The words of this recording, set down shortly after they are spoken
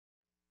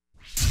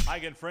Hi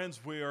again, friends.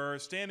 We are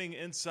standing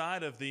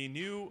inside of the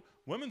new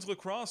women's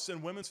lacrosse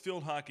and women's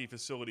field hockey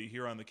facility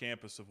here on the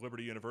campus of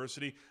Liberty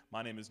University.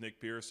 My name is Nick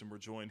Pierce, and we're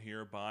joined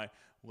here by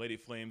Lady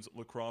Flames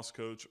lacrosse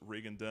coach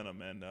Regan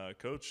Denham. And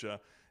Coach,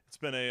 it's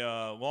been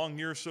a long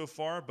year so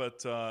far,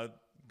 but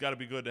got to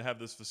be good to have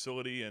this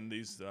facility and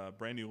these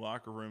brand new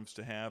locker rooms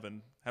to have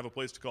and have a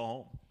place to call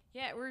home.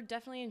 Yeah, we're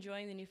definitely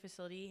enjoying the new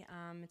facility.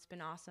 It's been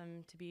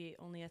awesome to be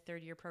only a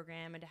third-year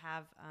program and to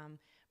have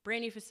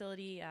brand new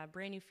facility,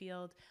 brand new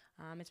field.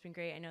 It's been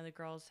great. I know the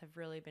girls have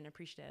really been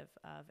appreciative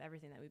of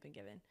everything that we've been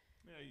given.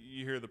 Yeah,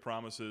 you hear the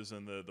promises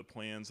and the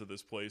plans of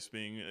this place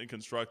being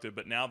constructed,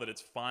 but now that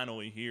it's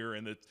finally here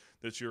and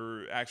that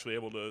you're actually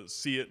able to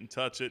see it and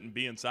touch it and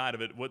be inside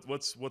of it,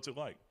 what's it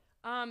like?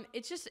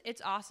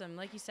 It's awesome.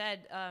 Like you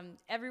said,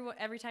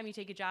 every time you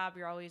take a job,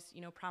 you're always,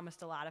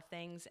 promised a lot of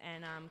things.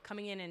 And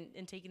coming in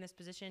and taking this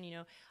position,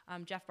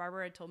 Jeff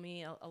Barber had told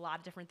me a lot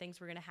of different things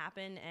were going to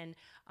happen. And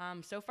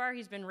so far,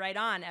 he's been right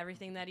on.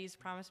 Everything that he's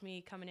promised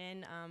me coming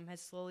in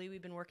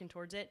we've been working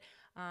towards it.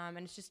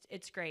 And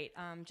it's great.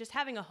 Just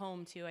having a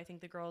home, too. I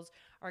think the girls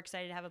are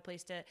excited to have a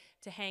place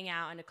to hang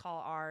out and to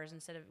call ours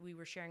instead of we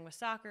were sharing with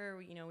soccer.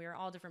 We were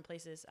all different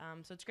places.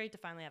 So it's great to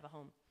finally have a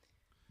home.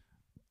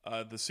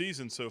 The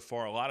season so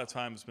far, a lot of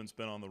time has been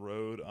spent on the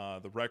road.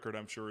 The record,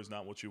 I'm sure, is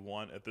not what you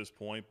want at this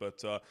point,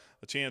 but a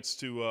chance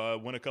to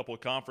win a couple of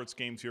conference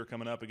games here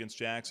coming up against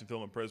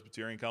Jacksonville and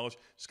Presbyterian College.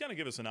 Just kind of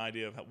give us an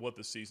idea of what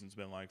the season's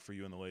been like for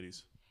you and the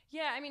ladies.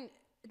 Yeah, I mean,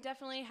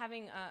 definitely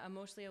having a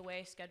mostly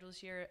away schedule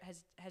this year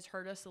has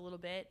hurt us a little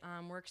bit.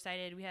 We're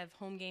excited. We have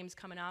home games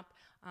coming up,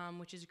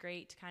 which is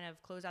great to kind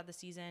of close out the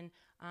season.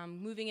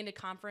 Moving into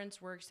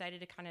conference, we're excited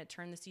to kind of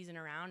turn the season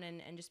around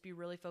and just be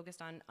really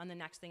focused on the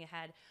next thing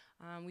ahead.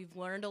 We've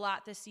learned a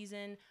lot this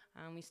season.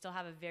 We still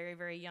have a very,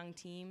 very young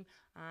team,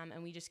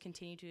 and we just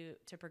continue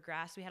to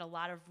progress. We had a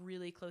lot of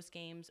really close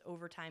games,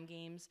 overtime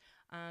games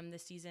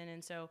this season,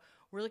 and so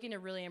we're looking to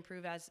really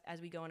improve as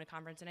we go into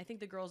conference. And I think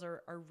the girls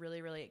are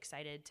really, really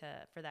excited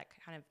for that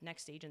kind of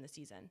next stage in the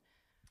season.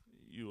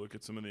 You look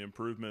at some of the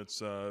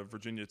improvements,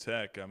 Virginia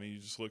Tech. I mean, you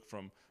just look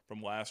from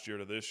last year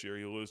to this year.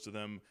 You lose to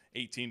them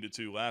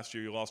 18-2 last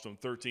year. You lost to them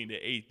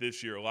 13-8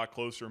 this year. A lot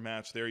closer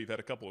match there. You've had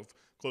a couple of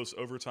close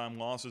overtime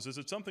losses. Is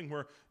it something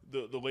where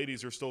the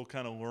ladies are still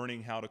kind of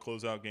learning how to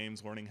close out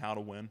games, learning how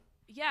to win?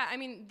 Yeah, I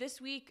mean, this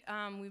week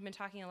we've been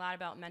talking a lot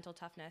about mental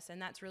toughness, and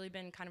that's really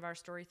been kind of our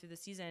story through the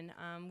season.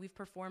 We've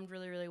performed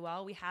really, really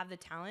well. We have the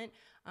talent.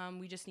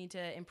 We just need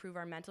to improve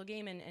our mental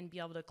game and be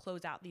able to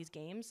close out these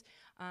games.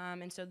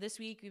 And so this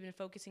week we've been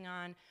focusing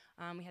on,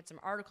 we had some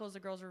articles the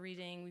girls were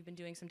reading. We've been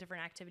doing some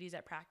different activities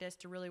at practice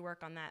to really work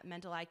on that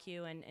mental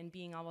IQ and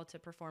being able to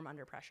perform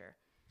under pressure.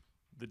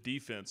 The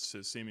defense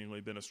has seemingly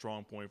been a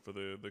strong point for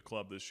the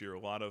club this year. A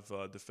lot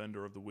of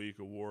Defender of the Week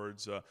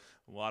awards. A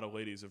lot of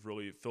ladies have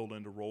really filled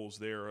into roles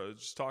there.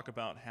 Just talk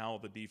about how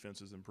the defense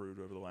has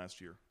improved over the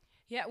last year.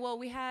 Yeah, well,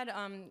 we had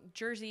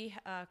Jersey,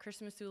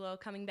 Kristen Masulo,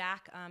 coming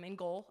back in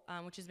goal,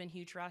 which has been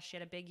huge for us. She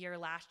had a big year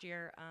last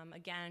year.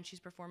 Again, she's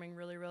performing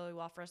really, really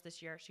well for us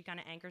this year. She kind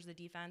of anchors the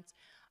defense.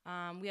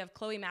 We have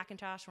Chloe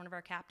McIntosh, one of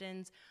our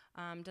captains,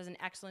 does an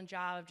excellent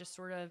job of just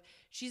sort of,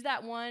 she's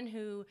that one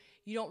who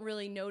you don't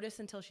really notice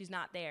until she's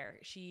not there.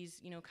 She's,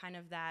 kind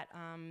of that,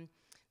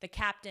 the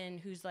captain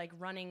who's like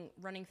running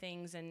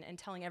things and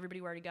telling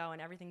everybody where to go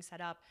and everything's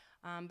set up.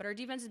 But our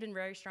defense has been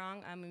very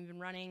strong. We've been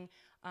running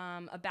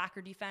a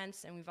backer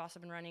defense, and we've also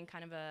been running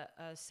kind of a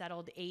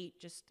settled 8,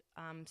 just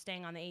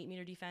staying on the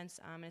 8-meter defense,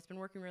 and it's been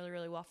working really,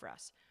 really well for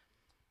us.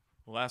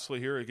 Lastly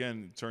here,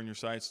 again, turn your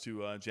sights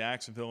to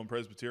Jacksonville and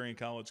Presbyterian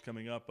College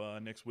coming up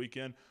next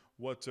weekend.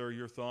 What are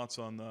your thoughts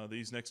on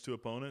these next two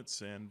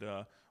opponents, and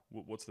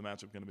what's the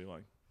matchup going to be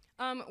like?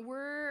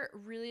 We're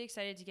really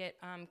excited to get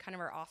kind of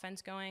our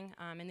offense going.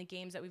 In the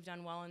games that we've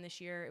done well in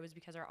this year, it was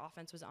because our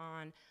offense was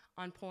on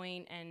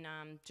point and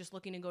just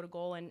looking to go to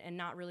goal and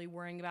not really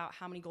worrying about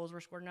how many goals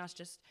were scored on us,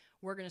 just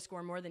we're going to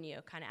score more than you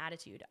kind of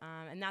attitude.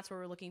 And that's what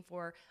we're looking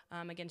for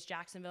against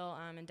Jacksonville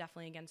and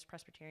definitely against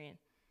Presbyterian.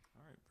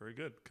 All right, very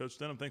good. Coach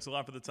Denham, thanks a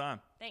lot for the time.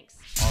 Thanks.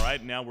 All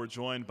right, now we're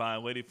joined by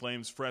Lady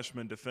Flames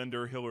freshman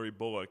defender Hillary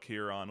Bullock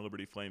here on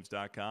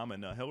LibertyFlames.com.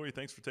 And Hillary,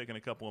 thanks for taking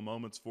a couple of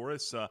moments for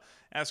us.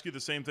 Ask you the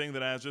same thing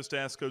that I just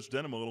asked Coach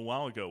Denham a little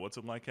while ago. What's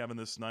it like having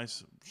this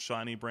nice,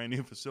 shiny, brand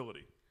new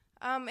facility?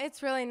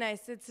 It's really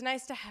nice. It's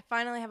nice to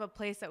finally have a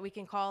place that we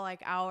can call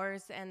like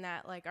ours and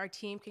that like our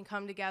team can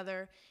come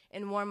together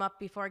and warm up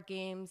before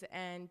games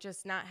and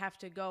just not have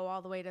to go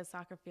all the way to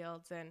soccer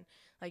fields and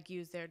like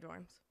use their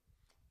dorms.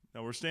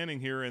 Now we're standing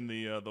here in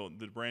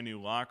the brand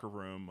new locker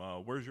room.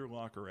 Where's your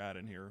locker at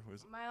in here?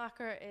 My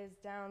locker is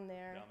down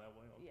there. Down that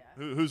way? Okay.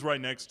 Yeah. Who's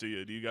right next to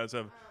you? Do you guys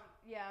have?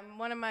 Yeah,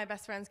 one of my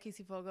best friends,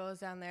 Casey Fogel, is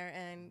down there,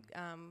 and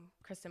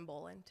Kristen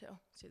Bolin too.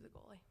 She's the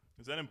goalie.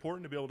 Is that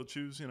important to be able to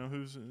choose?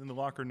 Who's in the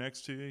locker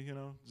next to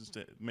you? Just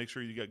to make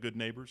sure you got good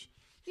neighbors.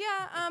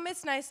 Yeah,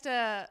 it's nice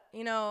to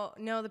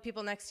know the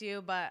people next to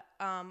you, but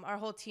our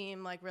whole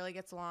team like really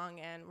gets along,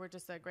 and we're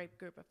just a great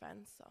group of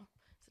friends, so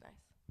it's nice.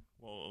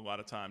 Well, a lot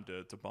of time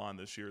to bond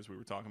this year, as we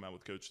were talking about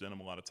with Coach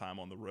Denham, a lot of time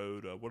on the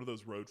road. What are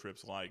those road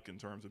trips like in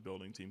terms of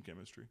building team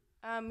chemistry?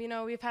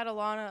 We've had a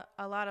lot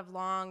of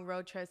long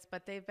road trips,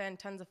 but they've been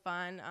tons of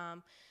fun.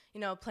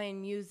 Playing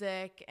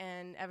music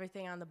and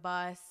everything on the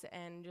bus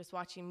and just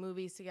watching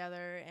movies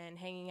together and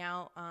hanging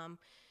out.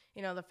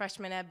 The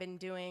freshmen have been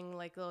doing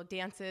like little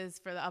dances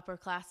for the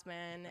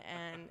upperclassmen,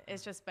 and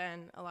it's just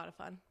been a lot of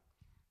fun.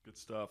 Good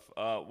stuff.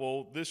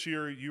 Well, this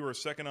year you are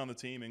second on the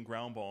team in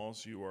ground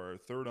balls. You are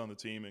third on the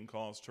team in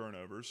caused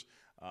turnovers.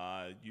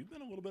 You've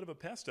been a little bit of a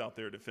pest out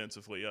there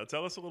defensively.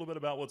 Tell us a little bit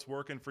about what's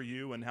working for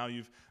you and how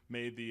you've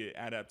made the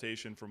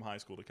adaptation from high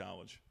school to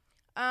college.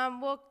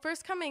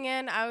 First coming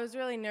in, I was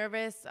really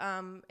nervous.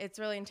 It's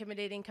really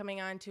intimidating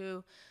coming on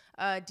to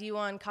a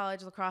D1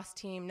 college lacrosse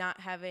team, not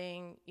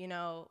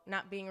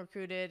being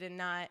recruited and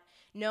not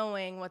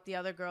knowing what the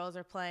other girls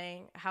are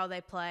playing, how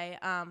they play.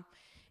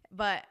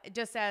 But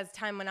just as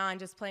time went on,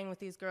 just playing with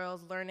these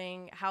girls,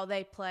 learning how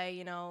they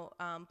play,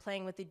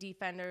 playing with the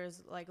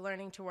defenders, like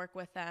learning to work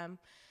with them.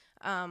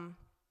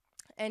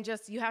 And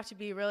just you have to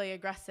be really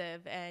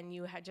aggressive, and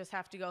you just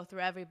have to go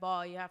through every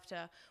ball. You have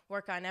to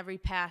work on every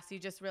pass. You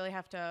just really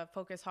have to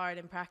focus hard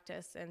and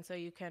practice, and so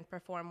you can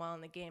perform well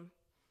in the game.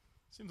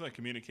 Seems like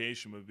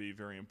communication would be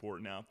very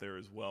important out there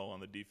as well on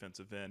the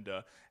defensive end.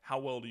 How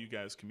well do you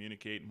guys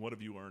communicate, and what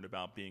have you learned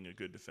about being a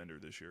good defender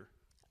this year?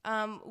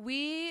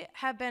 We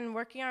have been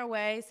working our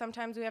way.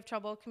 Sometimes we have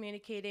trouble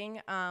communicating,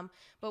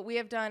 but we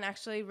have done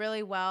actually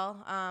really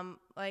well.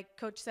 Like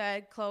Coach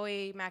said,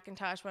 Chloe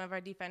McIntosh, one of our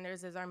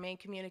defenders, is our main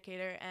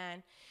communicator,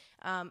 and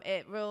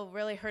it will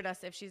really hurt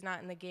us if she's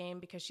not in the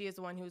game because she is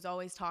the one who's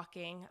always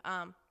talking.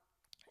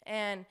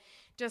 And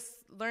just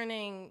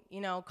learning,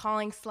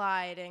 calling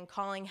slide and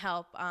calling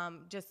help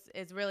just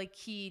is really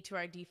key to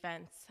our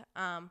defense.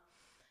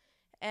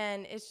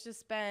 And it's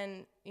just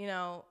been,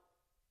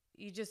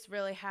 you just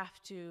really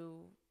have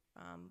to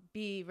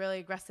be really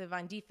aggressive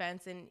on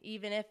defense. And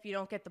even if you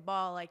don't get the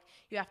ball, like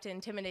you have to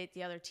intimidate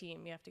the other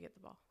team. You have to get the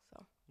ball.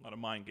 So a lot of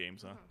mind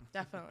games, huh?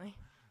 Definitely.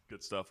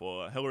 Good stuff.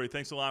 Well, Hillary,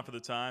 thanks a lot for the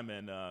time.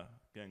 And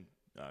again,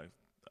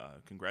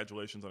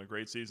 congratulations on a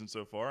great season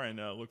so far. And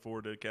look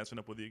forward to catching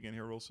up with you again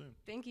here real soon.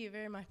 Thank you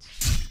very much.